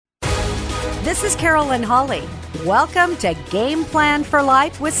This is Carolyn Hawley. Welcome to Game Plan for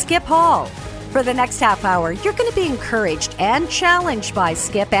Life with Skip Hall. For the next half hour, you're going to be encouraged and challenged by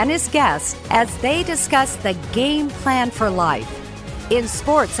Skip and his guests as they discuss the game plan for life. In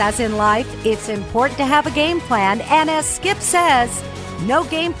sports, as in life, it's important to have a game plan, and as Skip says, no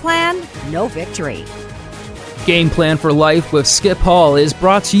game plan, no victory. Game Plan for Life with Skip Hall is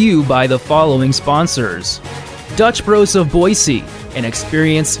brought to you by the following sponsors. Dutch Bros of Boise, an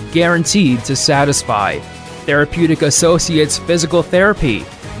experience guaranteed to satisfy. Therapeutic Associates Physical Therapy,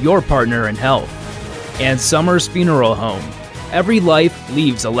 your partner in health. And Summers Funeral Home. Every life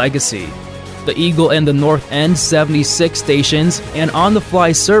leaves a legacy. The Eagle and the North End 76 stations and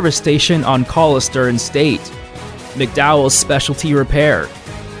on-the-fly service station on Collister and State. McDowell's Specialty Repair.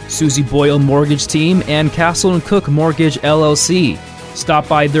 Susie Boyle Mortgage Team and Castle & Cook Mortgage LLC. Stop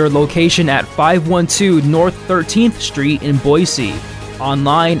by their location at 512 North 13th Street in Boise.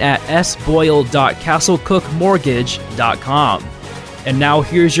 Online at sboyle.castlecookmortgage.com. And now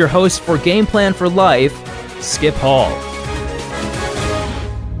here's your host for Game Plan for Life, Skip Hall.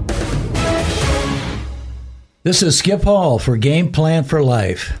 This is Skip Hall for Game Plan for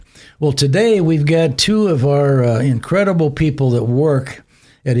Life. Well, today we've got two of our incredible people that work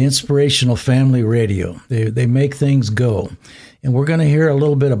at Inspirational Family Radio. They make things go. And we're going to hear a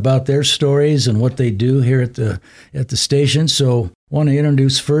little bit about their stories and what they do here at the station. So I want to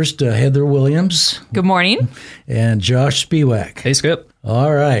introduce first Heather Williams. Good morning. And Josh Spiwak. Hey, Skip.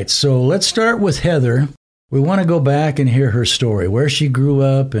 All right. So let's start with Heather. We want to go back and hear her story, where she grew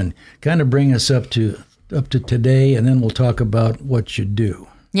up, and kind of bring us up to today, and then we'll talk about what you do.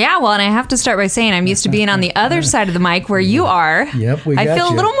 Yeah, well, and I have to start by saying I'm used to being on the other side of the mic where you are. Yep, I feel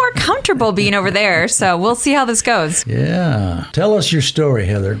a little more comfortable being over there, so we'll see how this goes. Yeah. Tell us your story,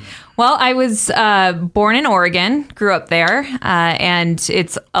 Heather. Well, I was born in Oregon, grew up there, and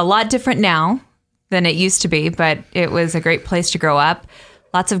it's a lot different now than it used to be, but it was a great place to grow up.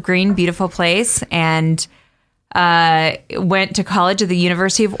 Lots of green, beautiful place, and went to college at the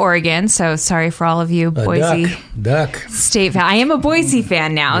University of Oregon. So sorry for all of you Boise Duck State fan. I am a Boise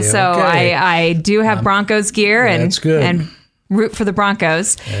fan now, yeah, so okay. I do have Broncos gear and root for the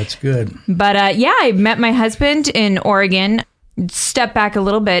Broncos. That's good. But I met my husband in Oregon. Step back a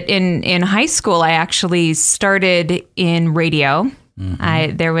little bit. In high school, I actually started in radio.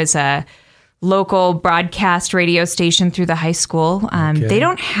 Mm-hmm. There was a local broadcast radio station through the high school. They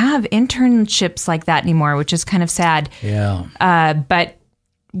don't have internships like that anymore, which is kind of sad. Yeah. But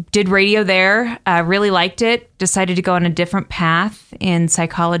did radio there, really liked it, decided to go on a different path in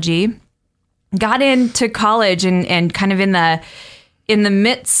psychology. Got into college and kind of in the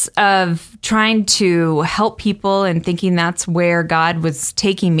midst of trying to help people and thinking that's where God was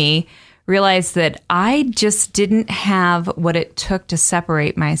taking me, realized that I just didn't have what it took to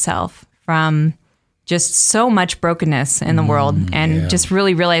separate myself from just so much brokenness in the world, and just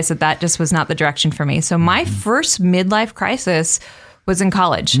really realized that just was not the direction for me. So my first midlife crisis was in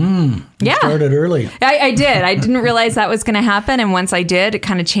college. You started early. I did. I didn't realize that was going to happen. And once I did, it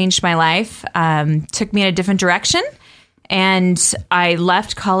kind of changed my life, took me in a different direction. And I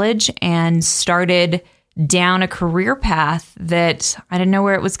left college and started down a career path that I didn't know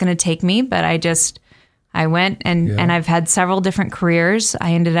where it was going to take me, but I went and I've had several different careers.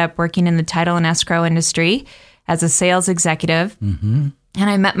 I ended up working in the title and escrow industry as a sales executive. Mm-hmm. And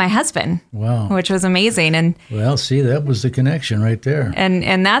I met my husband, which was amazing. And well, see, that was the connection right there.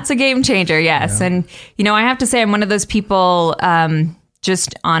 And that's a game changer, yes. Yeah. And, I have to say I'm one of those people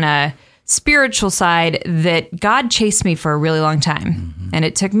just on a spiritual side that God chased me for a really long time. Mm-hmm. And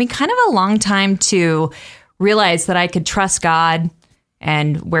it took me kind of a long time to realize that I could trust God,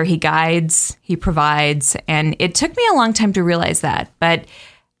 and where he guides, he provides. And it took me a long time to realize that. But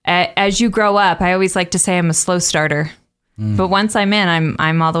as you grow up, I always like to say I'm a slow starter. But once I'm in,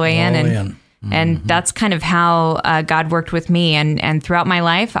 I'm all the way in. And that's kind of how God worked with me. And throughout my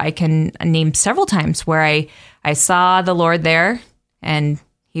life, I can name several times where I saw the Lord there, and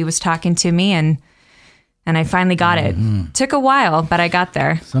he was talking to me, and I finally got it. Took a while, but I got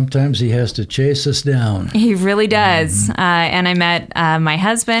there. Sometimes he has to chase us down. He really does. And I met my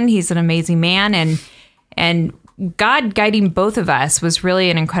husband. He's an amazing man. And God guiding both of us was really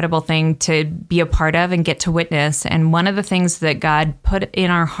an incredible thing to be a part of and get to witness. And one of the things that God put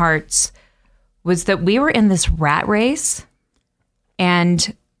in our hearts was that we were in this rat race,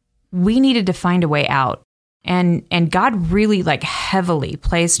 and we needed to find a way out. And God really heavily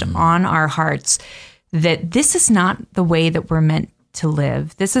placed on our hearts that this is not the way that we're meant to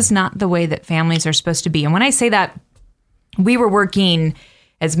live. This is not the way that families are supposed to be. And when I say that, we were working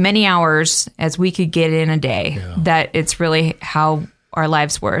as many hours as we could get in a day. Yeah. That it's really how our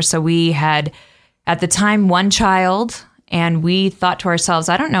lives were. So we had, at the time, one child, and we thought to ourselves,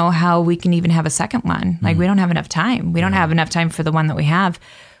 I don't know how we can even have a second one. Like, we don't have enough time. We don't have enough time for the one that we have.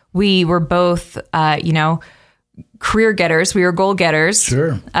 We were both, career getters. We were goal getters.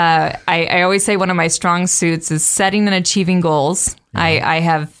 Sure. I always say one of my strong suits is setting and achieving goals. Yeah. I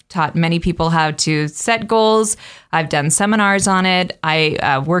have taught many people how to set goals. I've done seminars on it.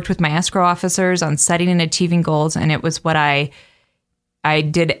 I worked with my escrow officers on setting and achieving goals. And it was what I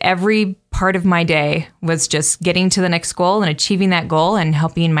did every part of my day, was just getting to the next goal and achieving that goal and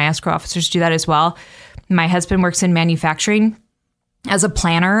helping my escrow officers do that as well. My husband works in manufacturing as a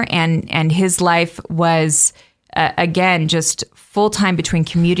planner, and his life was, again, just full-time between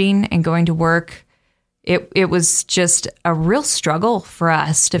commuting and going to work. It was just a real struggle for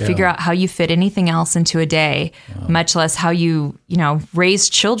us to figure out how you fit anything else into a day, much less how you raise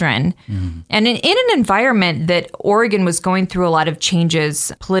children. And in an environment that Oregon was going through a lot of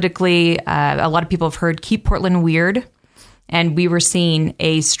changes politically, a lot of people have heard Keep Portland Weird, and we were seeing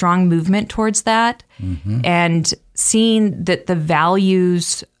a strong movement towards that, and seeing that the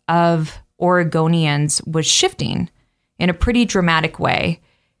values of Oregonians was shifting in a pretty dramatic way.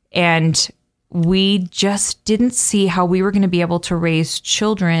 And we just didn't see how we were going to be able to raise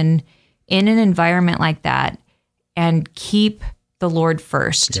children in an environment like that and keep the Lord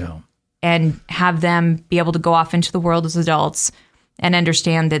first and have them be able to go off into the world as adults and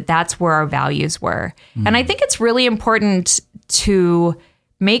understand that that's where our values were. And I think it's really important to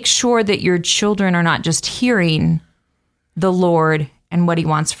make sure that your children are not just hearing the Lord and what he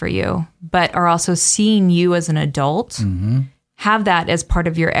wants for you, but are also seeing you as an adult, have that as part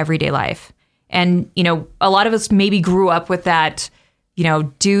of your everyday life. And, a lot of us maybe grew up with that,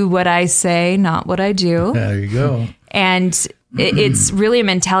 do what I say, not what I do. There you go. And it's really a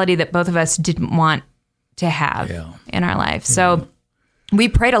mentality that both of us didn't want to have in our life. So we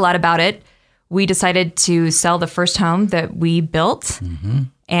prayed a lot about it. We decided to sell the first home that we built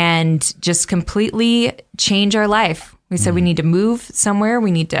and just completely change our life. We said we need to move somewhere.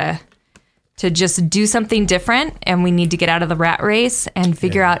 We need to just do something different, and we need to get out of the rat race and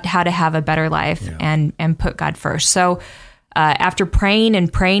figure out how to have a better life and put God first. So after praying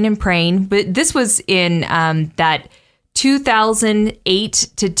and praying and praying, but this was in that 2008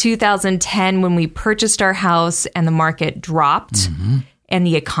 to 2010 when we purchased our house and the market dropped and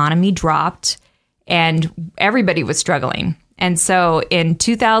the economy dropped and everybody was struggling. And so in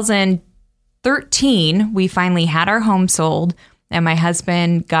 2013, we finally had our home sold, and my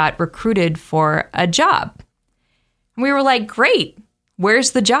husband got recruited for a job. We were like, great,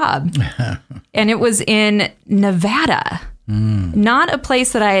 where's the job? And it was in Nevada, not a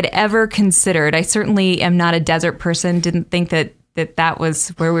place that I had ever considered. I certainly am not a desert person, didn't think that was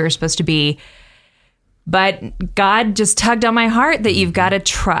where we were supposed to be. But God just tugged on my heart that you've got to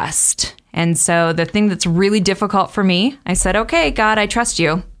trust. And so the thing that's really difficult for me, I said, okay, God, I trust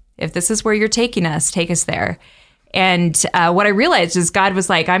you. If this is where you're taking us, take us there. And what I realized is God was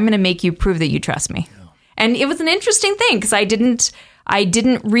like, I'm going to make you prove that you trust me. And it was an interesting thing because I didn't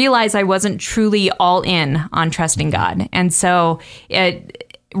realize I wasn't truly all in on trusting God. And so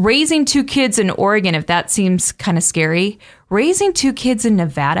raising two kids in Oregon, if that seems kind of scary, raising two kids in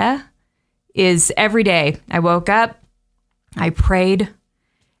Nevada is every day. I woke up, I prayed,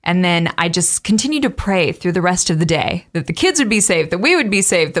 and then I just continued to pray through the rest of the day that the kids would be safe, that we would be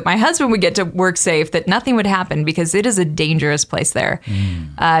safe, that my husband would get to work safe, that nothing would happen, because it is a dangerous place there.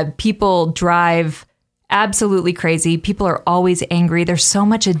 People drive absolutely crazy. People are always angry. There's so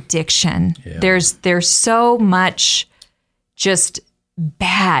much addiction. There's so much just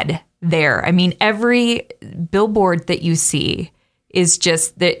bad there. I mean, every billboard that you see is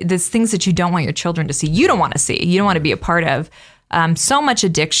just there's things that you don't want your children to see. You don't want to see. You don't want to be a part of. So much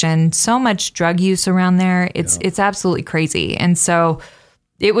addiction, so much drug use around there. It's absolutely crazy. And so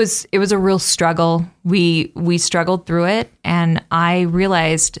it was a real struggle. We struggled through it, and I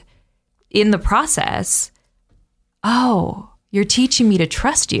realized in the process, oh, you're teaching me to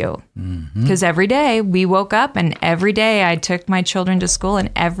trust you. Because every day we woke up, and every day I took my children to school,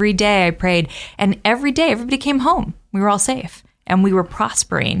 and every day I prayed, and every day everybody came home. We were all safe, and we were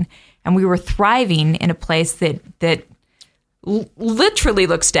prospering, and we were thriving in a place that literally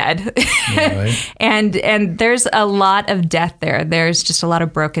looks dead. Right. and there's a lot of death there. There's just a lot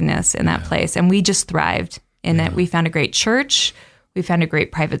of brokenness in that place. And we just thrived in it. We found a great church. We found a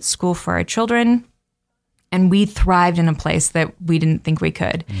great private school for our children. And we thrived in a place that we didn't think we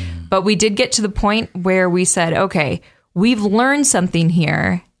could. But we did get to the point where we said, okay, we've learned something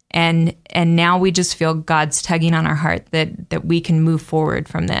here, And now we just feel God's tugging on our heart that we can move forward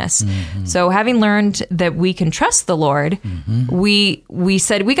from this. So having learned that we can trust the Lord, we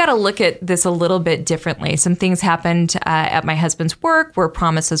said we got to look at this a little bit differently. Some things happened at my husband's work where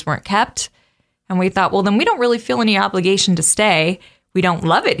promises weren't kept. And we thought, well, then we don't really feel any obligation to stay. We don't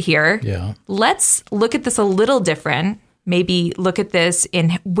love it here. Yeah. Let's look at this a little different. Maybe look at this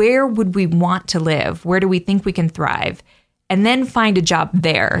in where would we want to live? Where do we think we can thrive? And then find a job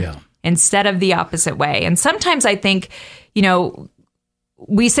there instead of the opposite way. And sometimes I think,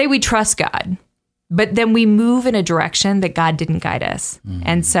 we say we trust God, but then we move in a direction that God didn't guide us.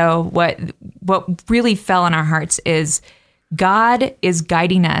 And so what really fell on our hearts is God is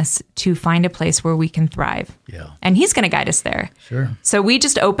guiding us to find a place where we can thrive. Yeah. And he's going to guide us there. Sure. So we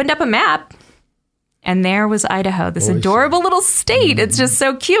just opened up a map, and there was Idaho, this adorable little state. It's just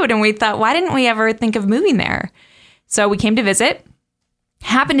so cute. And we thought, why didn't we ever think of moving there? So we came to visit,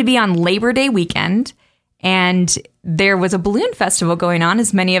 happened to be on Labor Day weekend, and there was a balloon festival going on,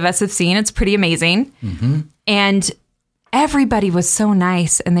 as many of us have seen. It's pretty amazing. And everybody was so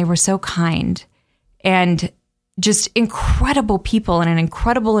nice, and they were so kind, and just incredible people in an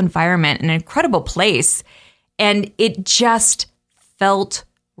incredible environment, an incredible place. And it just felt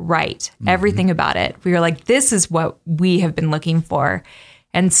right. Everything about it. We were like, this is what we have been looking for.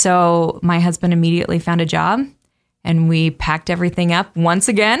 And so my husband immediately found a job. And we packed everything up once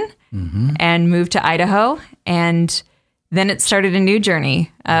again and moved to Idaho. And then it started a new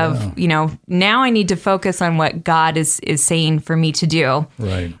journey of, now I need to focus on what God is saying for me to do.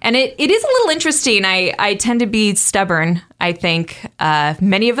 Right. And it is a little interesting. I tend to be stubborn, I think.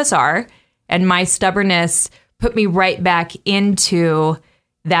 Many of us are. And my stubbornness put me right back into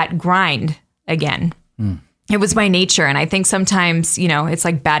that grind again. It was my nature. And I think sometimes, it's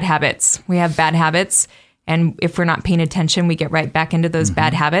like bad habits. We have bad habits. And if we're not paying attention, we get right back into those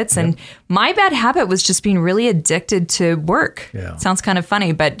bad habits. And my bad habit was just being really addicted to work. Yeah. Sounds kind of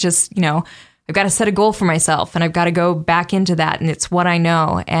funny, but just, I've got to set a goal for myself and I've got to go back into that. And it's what I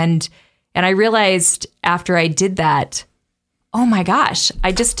know. And I realized after I did that, oh my gosh,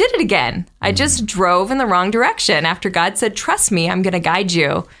 I just did it again. I just drove in the wrong direction. After God said, trust me, I'm going to guide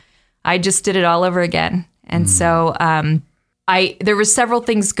you. I just did it all over again. And so, there were several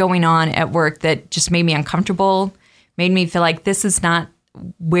things going on at work that just made me uncomfortable, made me feel like this is not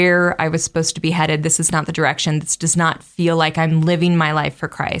where I was supposed to be headed. This is not the direction. This does not feel like I'm living my life for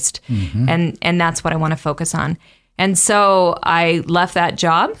Christ. And that's what I want to focus on. And so I left that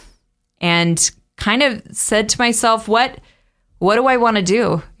job and kind of said to myself, what do I want to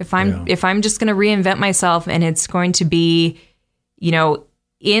do? If I'm just going to reinvent myself and it's going to be,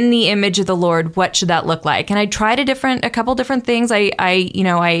 in the image of the Lord, what should that look like? And I tried a couple different things.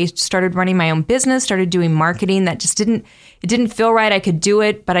 I started running my own business, started doing marketing that just didn't feel right. I could do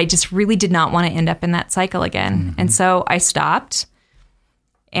it, but I just really did not want to end up in that cycle again. And so I stopped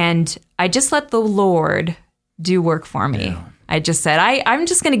and I just let the Lord do work for me. Yeah. I just said, I'm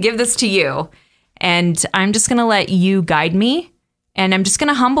just going to give this to you and I'm just going to let you guide me. And I'm just going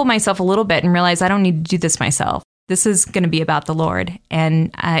to humble myself a little bit and realize I don't need to do this myself. This is going to be about the Lord.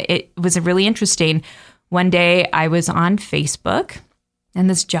 And it was really interesting. One day I was on Facebook and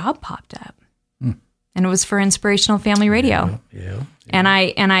this job popped up. And it was for Inspirational Family Radio. Yeah. And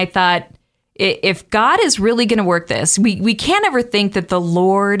I thought, if God is really going to work this, we can't ever think that the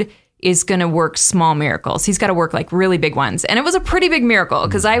Lord is going to work small miracles. He's got to work like really big ones. And it was a pretty big miracle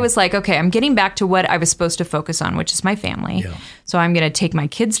because I was like, okay, I'm getting back to what I was supposed to focus on, which is my family. Yeah. So I'm going to take my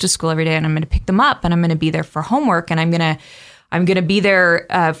kids to school every day and I'm going to pick them up and I'm going to be there for homework and I'm going to be there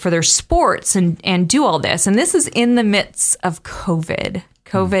for their sports and do all this. And this is in the midst of COVID.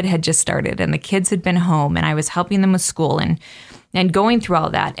 COVID had just started and the kids had been home and I was helping them with school and going through all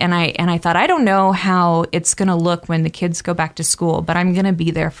that. And I thought, I don't know how it's going to look when the kids go back to school, but I'm going to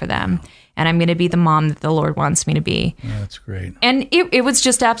be there for them. And I'm going to be the mom that the Lord wants me to be. That's great. And it was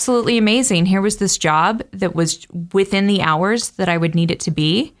just absolutely amazing. Here was this job that was within the hours that I would need it to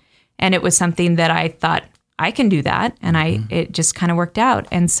be. And it was something that I thought, I can do that. And it just kind of worked out.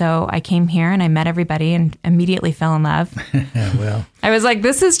 And so I came here and I met everybody and immediately fell in love. Well, I was like,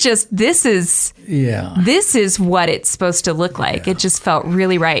 this is what it's supposed to look like. Yeah. It just felt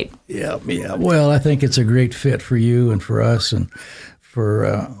really right. Yeah. Well, I think it's a great fit for you and for us and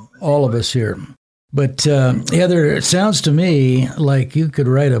for all of us here. But Heather, it sounds to me like you could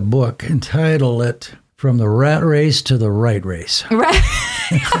write a book and title it From the Rat Race to the Right Race. Right.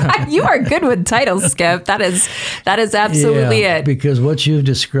 You are good with titles, Skip. That is absolutely it. Because what you've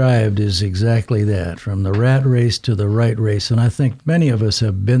described is exactly that, from the rat race to the right race. And I think many of us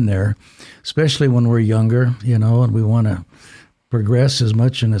have been there, especially when we're younger, and we want to progress as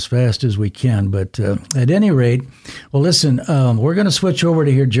much and as fast as we can. But at any rate, well, listen, we're going to switch over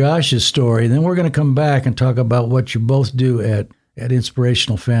to hear Josh's story. Then we're going to come back and talk about what you both do at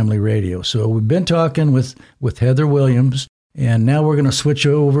Inspirational Family Radio. So we've been talking with Heather Williams, and now we're going to switch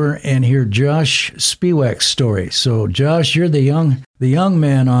over and hear Josh Spiwak's story. So, Josh, you're the young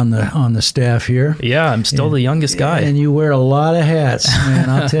man on the staff here. Yeah, I'm still the youngest guy. And you wear a lot of hats, man.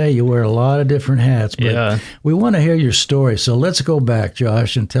 I'll tell you wear a lot of different hats. But yeah. We want to hear your story. So let's go back,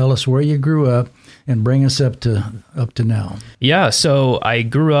 Josh, and tell us where you grew up and bring us up to now. Yeah, so I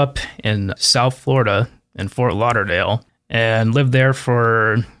grew up in South Florida in Fort Lauderdale and lived there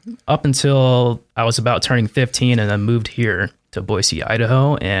for up until I was about turning 15, and then moved here to Boise,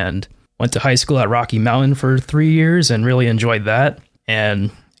 Idaho, and went to high school at Rocky Mountain for 3 years and really enjoyed that. And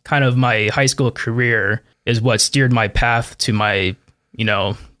kind of my high school career is what steered my path to my,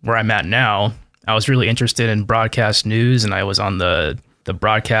 where I'm at now. I was really interested in broadcast news, and I was on the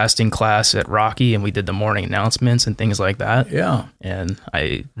broadcasting class at Rocky, and we did the morning announcements and things like that. Yeah. And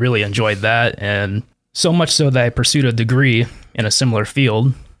I really enjoyed that. And so much so that I pursued a degree in a similar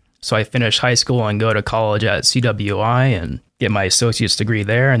field. So I finished high school and go to college at CWI and get my associate's degree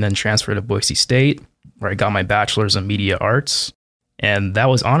there, and then transfer to Boise State, where I got my bachelor's in media arts. And that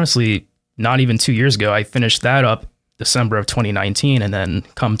was honestly not even 2 years ago. I finished that up December of 2019. And then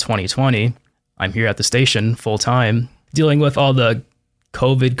come 2020, I'm here at the station full time, dealing with all the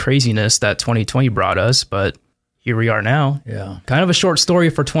COVID craziness that 2020 brought us. But here we are now. Yeah. Kind of a short story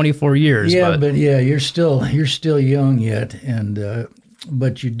for 24 years. Yeah, but you're still young yet, and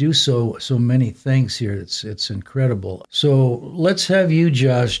but you do so many things here. It's incredible. So let's have you,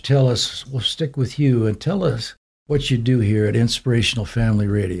 Josh, tell us. We'll stick with you and tell us what you do here at Inspirational Family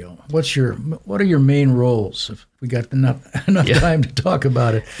Radio. What are your main roles? If we got enough time to talk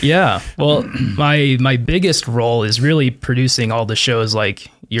about it. Yeah. Well, my biggest role is really producing all the shows like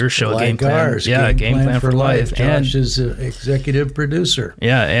your show, like Game Plan. Ours, Game Plan for Life. Josh is an executive producer.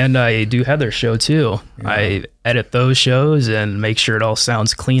 Yeah, and I do Heather's show too. Yeah. I edit those shows and make sure it all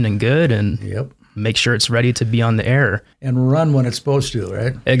sounds clean and good, and make sure it's ready to be on the air. And run when it's supposed to,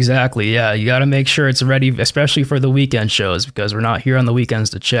 right? Exactly, yeah. You got to make sure it's ready, especially for the weekend shows, because we're not here on the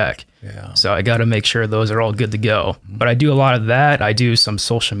weekends to check. Yeah. So I got to make sure those are all good to go. But I do a lot of that. I do some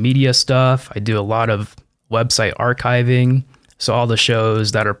social media stuff. I do a lot of website archiving. So all the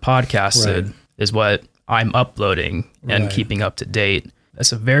shows that are podcasted is what I'm uploading and keeping up to date.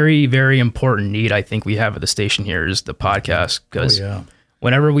 That's a very, very important need I think we have at the station here is the podcast, because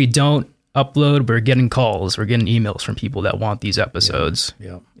whenever we don't upload, we're getting calls, we're getting emails from people that want these episodes.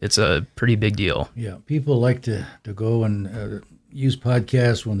 Yeah. It's a pretty big deal. Yeah. People like to go and use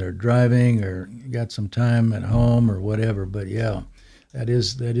podcasts when they're driving or got some time at home or whatever. But that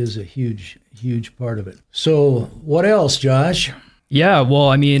is a huge part of it. So what else, Josh? Yeah, well,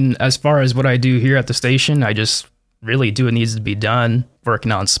 I mean, as far as what I do here at the station, I just really do what needs to be done,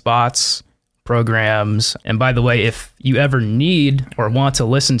 working on spots, programs. And by the way, if you ever need or want to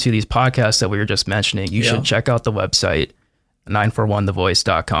listen to these podcasts that we were just mentioning, you should check out the website,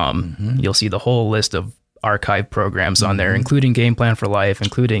 941thevoice.com. Mm-hmm. You'll see the whole list of archive programs on there, including Game Plan for Life,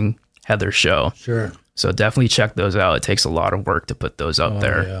 including Heather's show. Sure. So definitely check those out. It takes a lot of work to put those up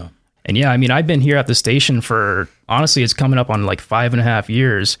there. Yeah. And I mean, I've been here at the station for, honestly, it's coming up on like 5.5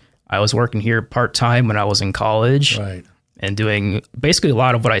 years. I was working here part-time when I was in college and doing basically a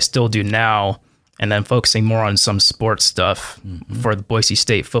lot of what I still do now, and then focusing more on some sports stuff for the Boise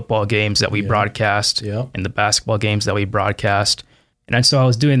State football games that we broadcast and the basketball games that we broadcast. And so I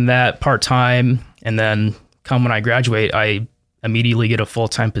was doing that part-time, and then come when I graduate, I immediately get a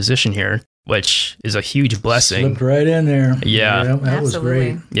full-time position here, which is a huge blessing. Slipped right in there. Yeah. That was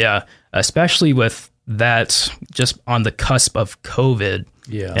great. Yeah. Especially with that just on the cusp of COVID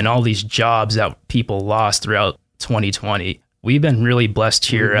and all these jobs that people lost throughout 2020. We've been really blessed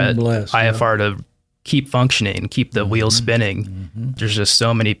here at IFR to keep functioning, keep the wheels spinning. There's just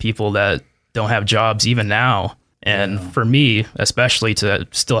so many people that don't have jobs even now. And for me, especially to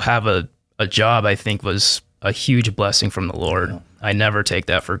still have a job, I think was a huge blessing from the Lord. I never take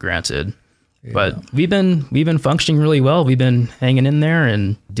that for granted. But we've been functioning really well. We've been hanging in there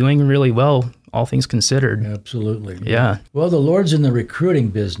and doing really well, all things considered. Absolutely. Yeah. Well, the Lord's in the recruiting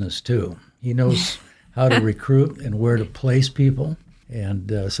business too. He knows how to recruit and where to place people.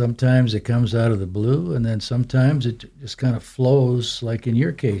 And sometimes it comes out of the blue, and then sometimes it just kind of flows. Like in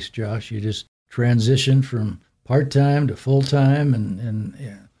your case, Josh, you just transition from part-time to full-time, and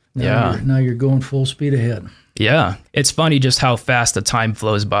now you're going full speed ahead. Yeah. It's funny just how fast the time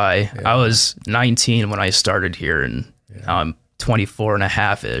flows by. I was 19 when I started here, and now I'm 24 and a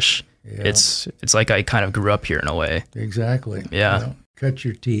half-ish. Yeah. It's like I kind of grew up here in a way. Exactly. Yeah. You know, cut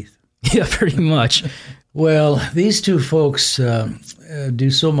your teeth. Yeah, pretty much. Well, these two folks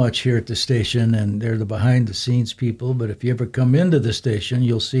do so much here at the station, and they're the behind-the-scenes people. But if you ever come into the station,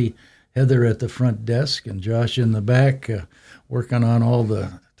 you'll see Heather at the front desk and Josh in the back working on all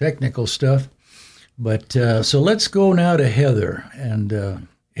the technical stuff. But so let's go now to Heather. And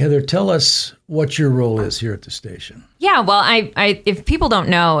Heather, tell us what your role is here at the station. Yeah, well, I if people don't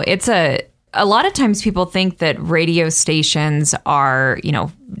know, it's a lot of times people think that radio stations are,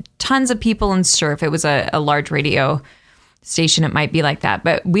 tons of in and surf. It was a large radio station, it might be like that.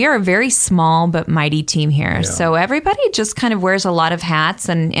 But we are a very small but mighty team here. Yeah. So everybody just kind of wears a lot of hats,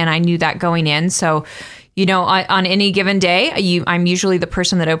 and I knew that going in. So, on any given day, I'm usually the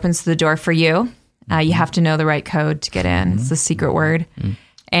person that opens the door for you. You have to know the right code to get in. It's the secret word. Mm-hmm.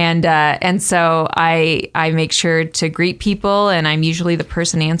 And so I make sure to greet people, and I'm usually the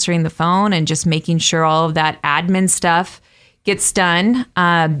person answering the phone and just making sure all of that admin stuff gets done.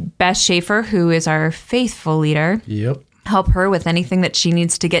 Beth Schaefer, who is our faithful leader. Yep. Help her with anything that she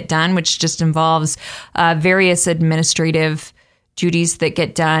needs to get done, which just involves various administrative duties that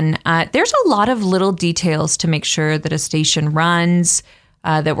get done. There's a lot of little details to make sure that a station runs,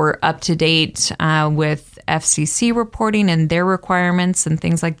 that we're up to date with FCC reporting and their requirements and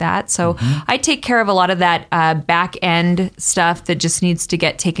things like that. So I take care of a lot of that back end stuff that just needs to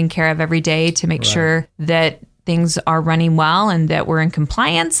get taken care of every day to make sure that things are running well and that we're in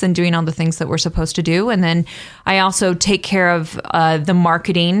compliance and doing all the things that we're supposed to do. And then I also take care of the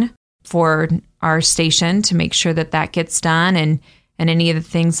marketing for our station to make sure that that gets done, and any of the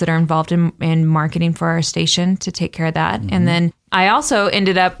things that are involved in marketing for our station to take care of that. And then I also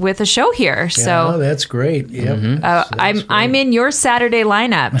ended up with a show here. So that's great. Yep. I'm in your Saturday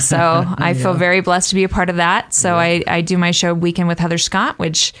lineup. So I feel very blessed to be a part of that. So I do my show Weekend with Heather Scott,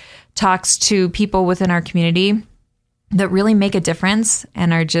 which talks to people within our community that really make a difference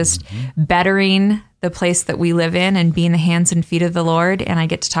and are just bettering the place that we live in and being the hands and feet of the Lord. And I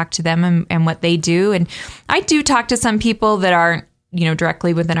get to talk to them and what they do. And I do talk to some people that aren't,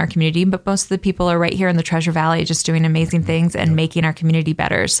 directly within our community, but most of the people are right here in the Treasure Valley just doing amazing things and making our community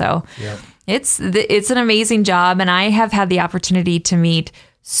better. So it's an amazing job. And I have had the opportunity to meet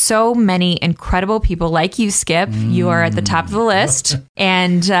so many incredible people like you, Skip. You are at the top of the list,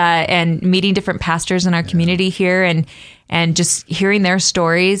 and meeting different pastors in our community here, and just hearing their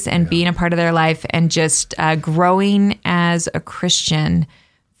stories and being a part of their life, and just growing as a Christian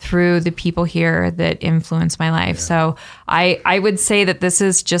through the people here that influence my life. So I would say that this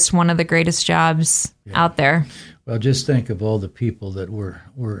is just one of the greatest jobs out there. Well, just think of all the people that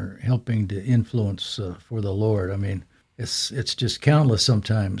we're helping to influence for the Lord. I mean, it's just countless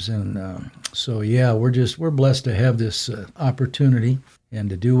sometimes. And so, we're blessed to have this opportunity and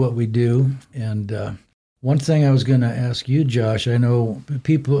to do what we do. And one thing I was going to ask you, Josh, I know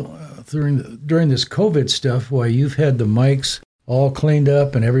people during this COVID stuff, why you've had the mics all cleaned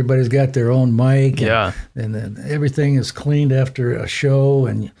up and everybody's got their own mic. And then everything is cleaned after a show.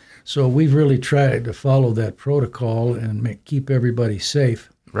 And so we've really tried to follow that protocol and keep everybody safe.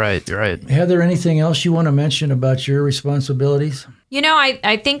 Right. Heather, anything else you want to mention about your responsibilities?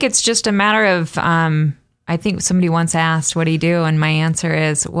 I think it's just a matter of, I think somebody once asked, what do you do? And my answer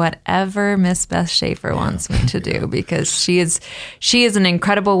is whatever Miss Beth Schaefer wants me to do, because she is an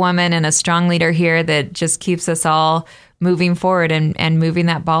incredible woman and a strong leader here that just keeps us all moving forward and moving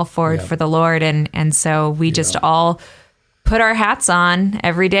that ball forward for the Lord. And so we just all put our hats on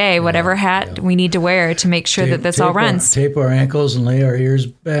every day, whatever hat we need to wear to make sure that this all runs. Tape our ankles and lay our ears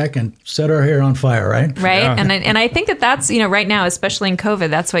back and set our hair on fire, right? Right. Yeah. And I think that's, right now, especially in COVID,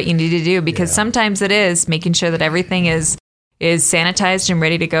 that's what you need to do, because sometimes it is making sure that everything is sanitized and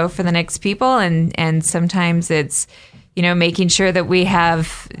ready to go for the next people. And sometimes it's, making sure that we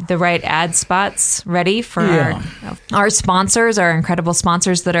have the right ad spots ready for our sponsors, our incredible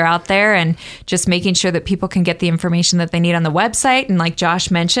sponsors that are out there, and just making sure that people can get the information that they need on the website. And like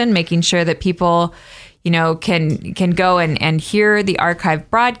Josh mentioned, making sure that people, can go and hear the archived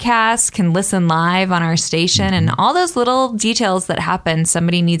broadcasts, can listen live on our station, and all those little details that happen.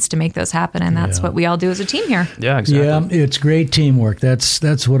 Somebody needs to make those happen, and that's what we all do as a team here. Yeah, exactly. Yeah, it's great teamwork.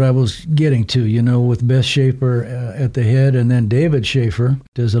 That's what I was getting to, with Beth Schaefer at the head, and then David Schaefer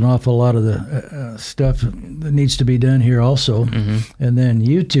does an awful lot of the stuff that needs to be done here also. And then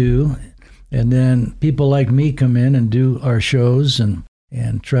you two, and then people like me come in and do our shows and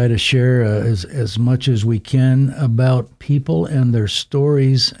try to share as much as we can about people and their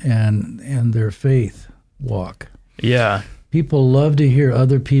stories and their faith walk. Yeah. People love to hear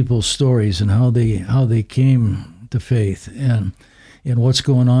other people's stories and how they came to faith. And and what's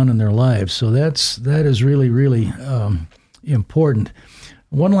going on in their lives. So that is really, really important.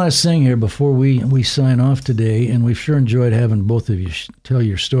 One last thing here before we sign off today, and we've sure enjoyed having both of you tell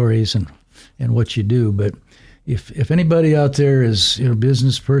your stories and what you do. But if anybody out there is a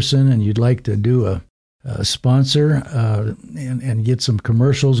business person and you'd like to do a sponsor and get some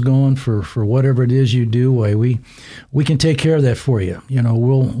commercials going for whatever it is you do, why we can take care of that for you.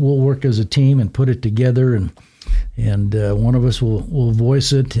 We'll work as a team and put it together, and one of us will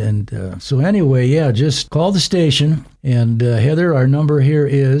voice it. And so anyway, just call the station. And Heather, our number here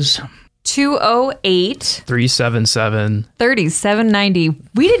is 208-377-3790.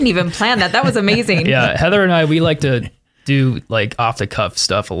 We didn't even plan that. That was amazing. Yeah, Heather and I, we like to do like off the cuff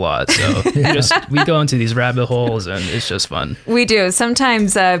stuff a lot. So we go into these rabbit holes, and it's just fun. We do.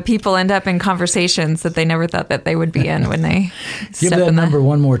 Sometimes people end up in conversations that they never thought that they would be in when they give that number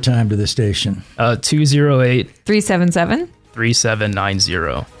one more time to the station.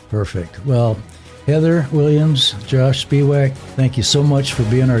 208-377-3790. Perfect. Well, Heather Williams, Josh Spiwak, thank you so much for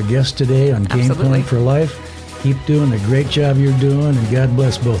being our guest today on Game Plan for Life. Keep doing the great job you're doing, and God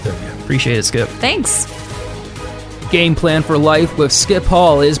bless both of you. Appreciate it, Skip. Thanks. Game Plan for Life with Skip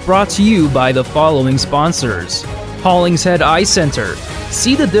Hall is brought to you by the following sponsors. Hollingshead Eye Center.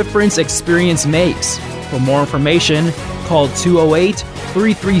 See the difference experience makes. For more information, call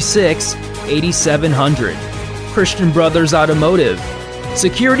 208-336-8700. Christian Brothers Automotive.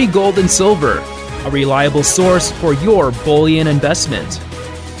 Security Gold and Silver. A reliable source for your bullion investment.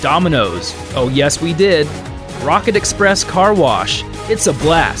 Domino's. Oh yes, we did. Rocket Express Car Wash. It's a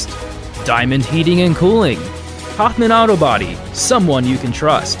blast. Diamond Heating and Cooling. Hoffman Auto Body. Someone you can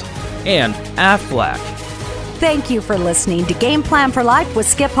trust. And Aflac. Thank you for listening to Game Plan for Life with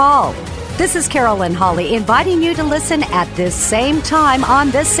Skip Hall. This is Carolyn Hawley inviting you to listen at this same time on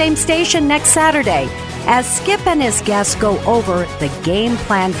this same station next Saturday as Skip and his guests go over the Game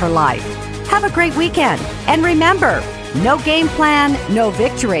Plan for Life. Have a great weekend. And remember, no game plan, no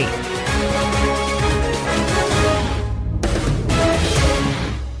victory.